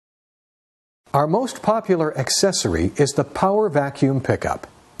Our most popular accessory is the power vacuum pickup.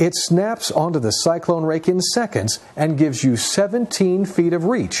 It snaps onto the Cyclone Rake in seconds and gives you 17 feet of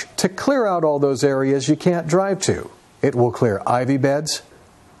reach to clear out all those areas you can't drive to. It will clear ivy beds,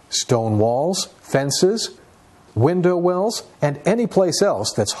 stone walls, fences, window wells, and any place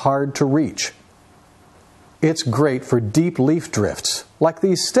else that's hard to reach. It's great for deep leaf drifts, like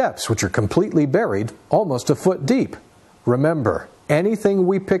these steps which are completely buried, almost a foot deep. Remember, anything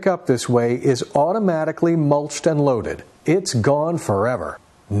we pick up this way is automatically mulched and loaded. It's gone forever.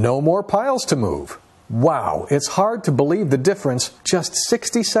 No more piles to move. Wow, it's hard to believe the difference just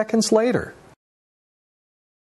 60 seconds later.